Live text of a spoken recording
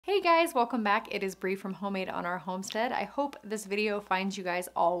Hey guys, welcome back. It is Bree from Homemade on Our Homestead. I hope this video finds you guys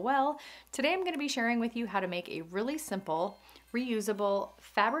all well. Today I'm going to be sharing with you how to make a really simple, reusable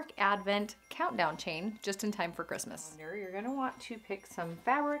fabric advent countdown chain just in time for Christmas. You're going to want to pick some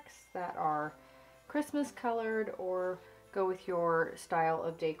fabrics that are Christmas colored or go with your style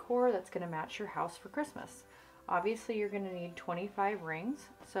of decor that's going to match your house for Christmas. Obviously you're going to need 25 rings.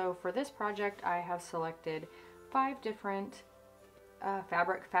 So for this project I have selected 5 different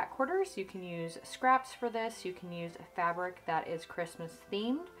fabric fat quarters. You can use scraps for this, you can use a fabric that is Christmas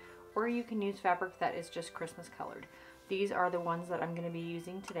themed, or you can use fabric that is just Christmas colored. These are the ones that I'm going to be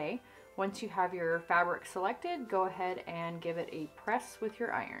using today. Once you have your fabric selected, go ahead and give it a press with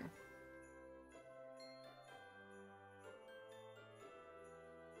your iron.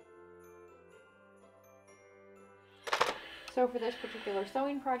 So for this particular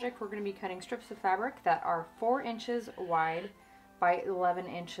sewing project, we're going to be cutting strips of fabric that are 4 inches wide by 11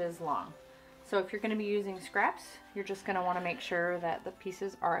 inches long. So if you're going to be using scraps, you're just going to want to make sure that the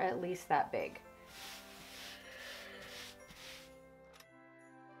pieces are at least that big.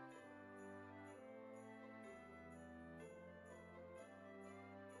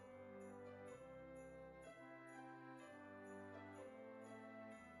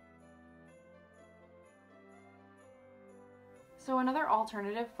 So another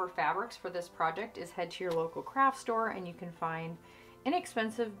alternative for fabrics for this project is head to your local craft store and you can find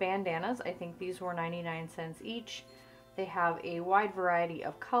inexpensive bandanas. I think these were 99 cents each. They have a wide variety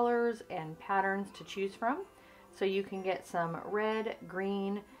of colors and patterns to choose from. So you can get some red,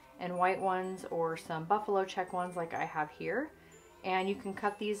 green, and white ones or some buffalo check ones like I have here. And you can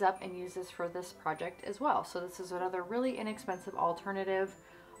cut these up and use this for this project as well. So this is another really inexpensive alternative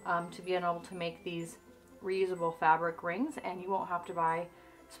to being able to make these reusable fabric rings, and you won't have to buy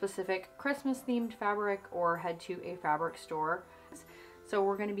specific Christmas themed fabric or head to a fabric store. So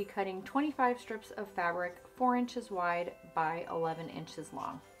we're going to be cutting 25 strips of fabric 4 inches wide by 11 inches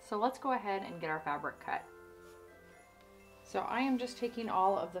long. So let's go ahead and get our fabric cut. So I am just taking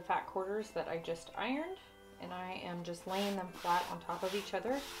all of the fat quarters that I just ironed and I am just laying them flat on top of each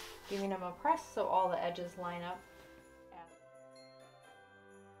other, giving them a press so all the edges line up.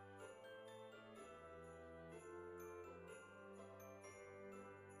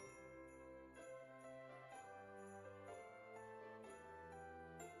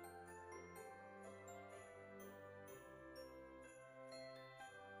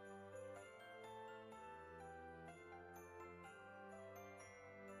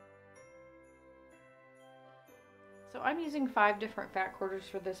 So I'm using 5 different fat quarters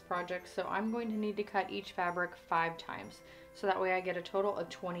for this project, so I'm going to need to cut each fabric 5 times. So that way I get a total of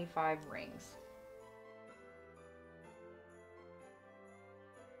 25 rings.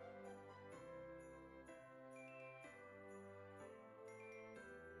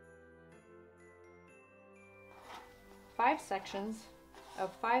 Five sections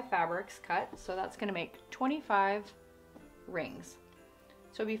of 5 fabrics cut, so that's going to make 25 rings.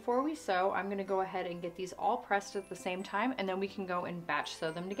 So before we sew, I'm going to go ahead and get these all pressed at the same time, and then we can go and batch sew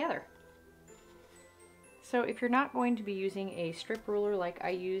them together. So if you're not going to be using a strip ruler like I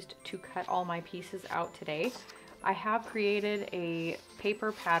used to cut all my pieces out today, I have created a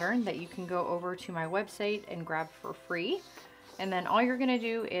paper pattern that you can go over to my website and grab for free. And then all you're going to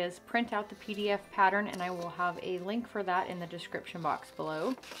do is print out the PDF pattern, and I will have a link for that in the description box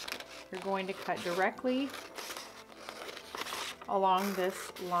below. You're going to cut directly along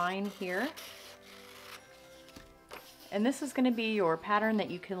this line here, and this is going to be your pattern that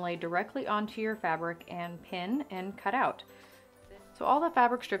you can lay directly onto your fabric and pin and cut out. So all the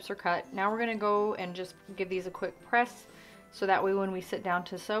fabric strips are cut. Now we're going to go and just give these a quick press so that way when we sit down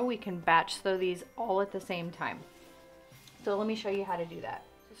to sew we can batch sew these all at the same time. So let me show you how to do that.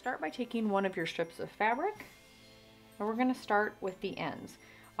 So start by taking one of your strips of fabric, and we're going to start with the ends.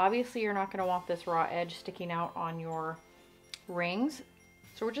 Obviously you're not going to want this raw edge sticking out on your rings,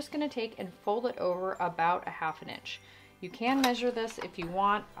 so we're just going to take and fold it over about 1/2 inch. You can measure this if you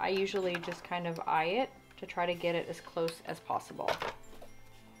want. I usually just kind of eye it to try to get it as close as possible.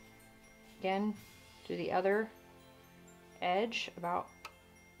 Again, do the other edge about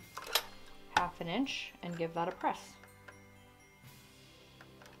 1/2 inch and give that a press.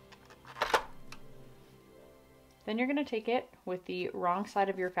 Then you're going to take it with the wrong side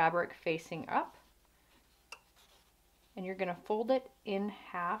of your fabric facing up, and you're going to fold it in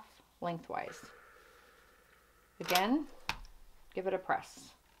half lengthwise. Again, give it a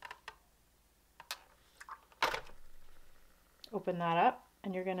press. Open that up,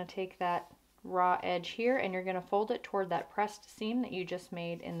 and you're going to take that raw edge here and you're going to fold it toward that pressed seam that you just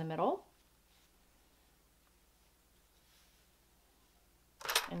made in the middle.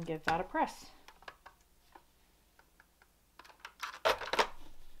 And and give that a press.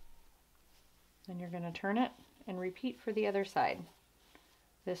 Then you're going to turn it and repeat for the other side.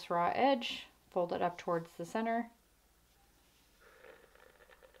 This raw edge, fold it up towards the center.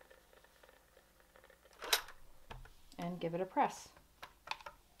 And give it a press.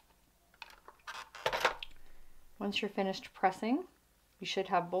 Once you're finished pressing, you should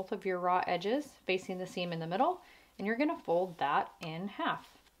have both of your raw edges facing the seam in the middle, and you're going to fold that in half.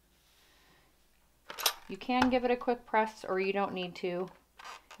 You can give it a quick press, or you don't need to.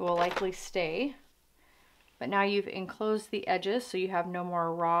 It will likely stay. But now you've enclosed the edges, so you have no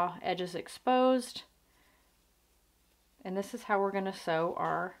more raw edges exposed. And this is how we're going to sew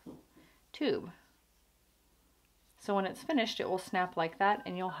our tube. So when it's finished, it will snap like that,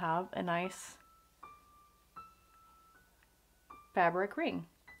 and you'll have a nice fabric ring.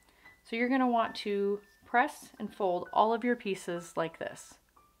 So you're going to want to press and fold all of your pieces like this.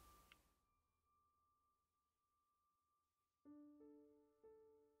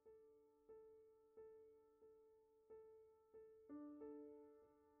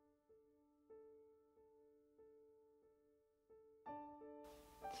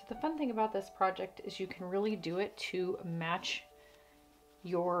 So the fun thing about this project is you can really do it to match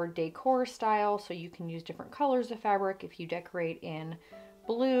your decor style, so you can use different colors of fabric. If you decorate in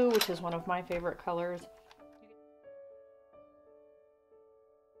blue, which is one of my favorite colors,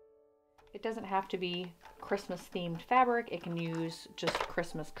 it doesn't have to be Christmas themed fabric. It can use just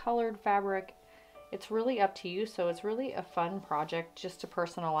Christmas colored fabric. It's really up to you, so it's really a fun project just to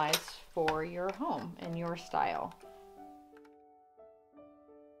personalize for your home and your style.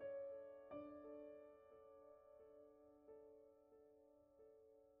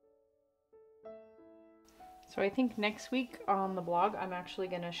 So I think next week on the blog, I'm actually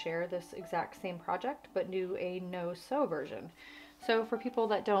going to share this exact same project, but do a no-sew version. So for people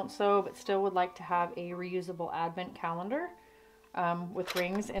that don't sew, but still would like to have a reusable advent calendar with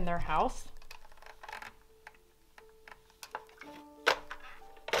rings in their house.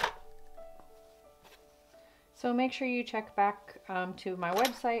 So make sure you check back to my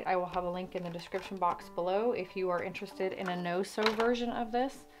website. I will have a link in the description box below if you are interested in a no-sew version of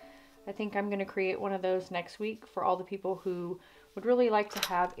this. I think I'm going to create one of those next week for all the people who would really like to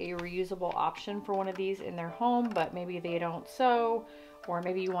have a reusable option for one of these in their home, but maybe they don't sew, or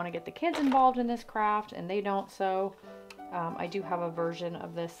maybe you want to get the kids involved in this craft and they don't sew. I do have a version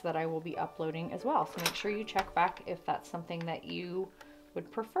of this that I will be uploading as well, so make sure you check back if that's something that you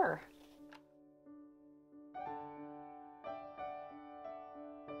would prefer.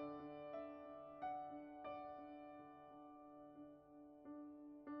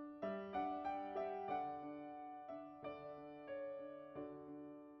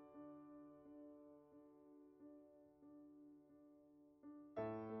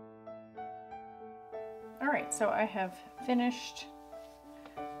 Alright, so I have finished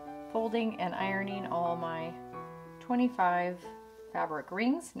folding and ironing all my 25 fabric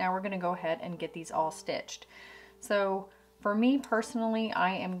rings. Now we're going to go ahead and get these all stitched. So for me personally,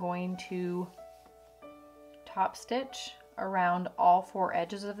 I am going to top stitch around all 4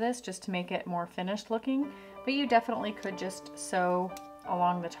 edges of this just to make it more finished looking, but you definitely could just sew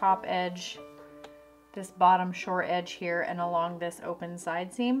along the top edge, this bottom short edge here, and along this open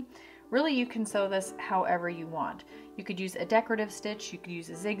side seam. Really, you can sew this however you want. You could use a decorative stitch, you could use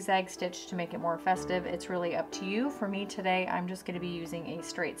a zigzag stitch to make it more festive. It's really up to you. For me today, I'm just going to be using a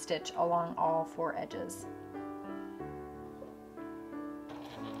straight stitch along all 4 edges.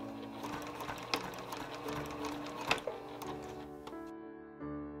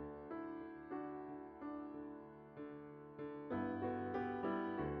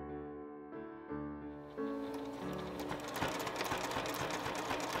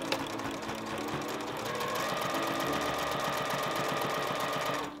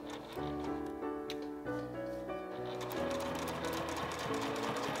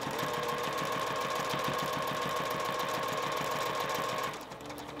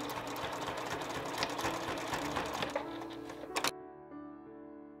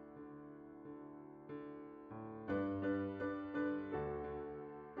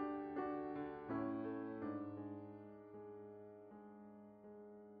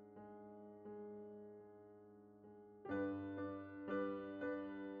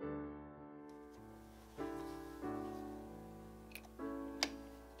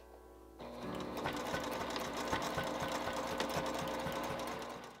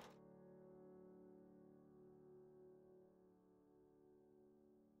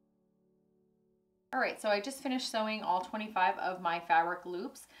 Alright, so I just finished sewing all 25 of my fabric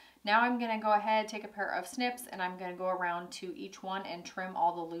loops. Now I'm gonna go ahead, take a pair of snips, and I'm gonna go around to each one and trim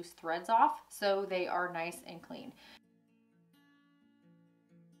all the loose threads off so they are nice and clean.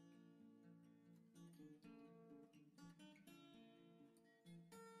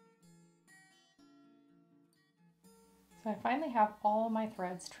 So I finally have all my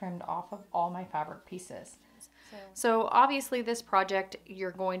threads trimmed off of all my fabric pieces. So obviously this project, you're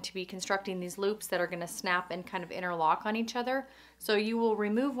going to be constructing these loops that are going to snap and kind of interlock on each other. So you will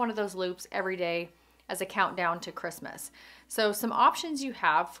remove one of those loops every day as a countdown to Christmas. So some options you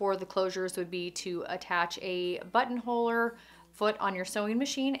have for the closures would be to attach a buttonholer foot on your sewing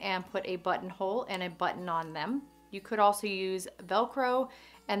machine and put a buttonhole and a button on them. You could also use Velcro.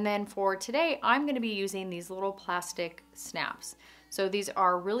 And then for today, I'm going to be using these little plastic snaps. So these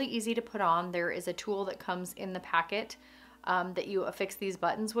are really easy to put on. There is a tool that comes in the packet that you affix these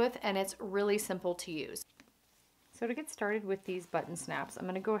buttons with, and it's really simple to use. So to get started with these button snaps, I'm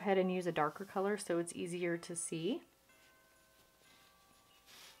going to go ahead and use a darker color so it's easier to see.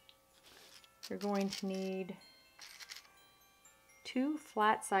 You're going to need 2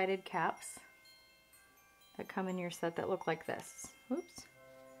 flat-sided caps that come in your set that look like this. Oops.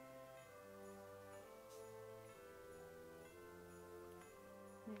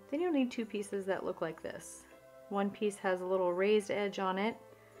 Then you'll need 2 pieces that look like this. One piece has a little raised edge on it,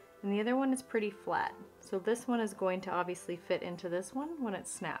 and the other one is pretty flat. So this one is going to obviously fit into this one when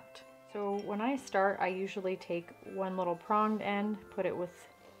it's snapped. So when I start, I usually take one little pronged end, put it with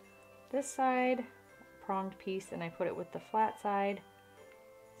this side, pronged piece, and I put it with the flat side.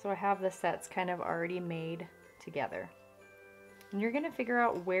 So I have the sets kind of already made together. And you're going to figure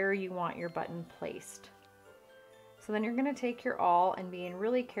out where you want your button placed. So then you're going to take your awl and being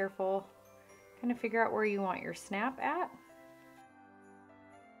really careful, kind of figure out where you want your snap at.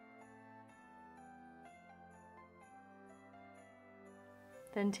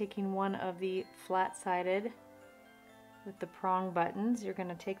 Then taking one of the flat-sided with the prong buttons, you're going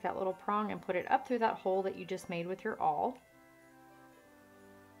to take that little prong and put it up through that hole that you just made with your awl.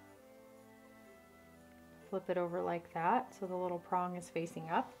 Flip it over like that so the little prong is facing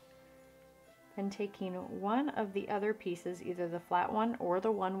up. Then taking one of the other pieces, either the flat one or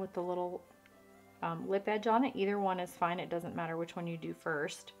the one with the little lip edge on it, either one is fine, it doesn't matter which one you do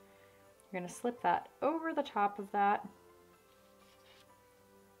first. You're going to slip that over the top of that.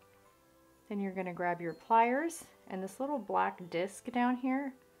 Then you're going to grab your pliers, and this little black disc down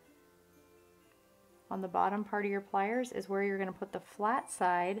here on the bottom part of your pliers is where you're going to put the flat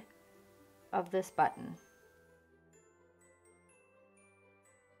side of this button.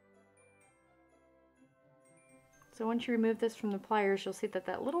 So once you remove this from the pliers, you'll see that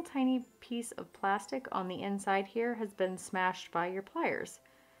that little tiny piece of plastic on the inside here has been smashed by your pliers.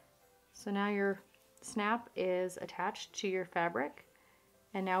 So now your snap is attached to your fabric,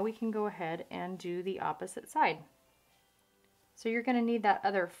 and now we can go ahead and do the opposite side. So you're going to need that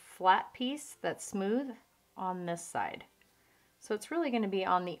other flat piece that's smooth on this side. So it's really going to be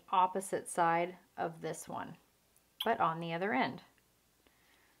on the opposite side of this one, but on the other end.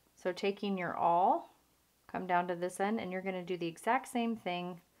 So taking your awl, come down to this end, and you're going to do the exact same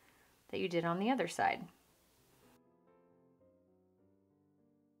thing that you did on the other side.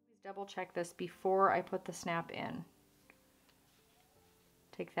 Please double check this before I put the snap in.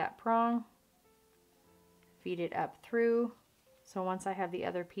 Take that prong, feed it up through. So once I have the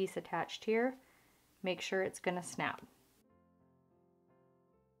other piece attached here, make sure it's going to snap.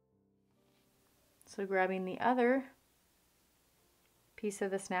 So grabbing the other piece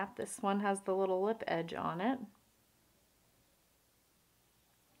of the snap, this one has the little lip edge on it.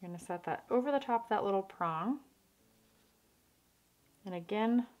 You're going to set that over the top of that little prong, and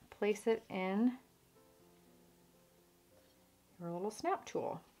again place it in your little snap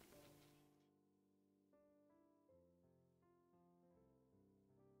tool.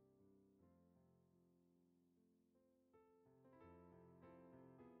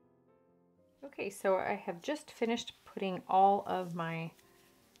 Okay, so I have just finished putting all of my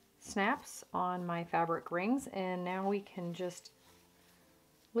snaps on my fabric rings, and now we can just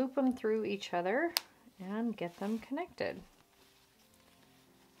loop them through each other and get them connected.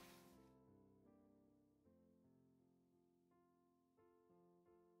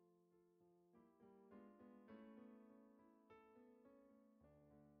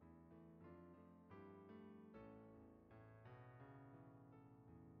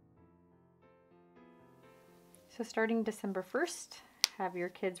 So starting December 1st, have your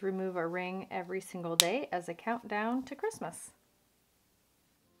kids remove a ring every single day as a countdown to Christmas.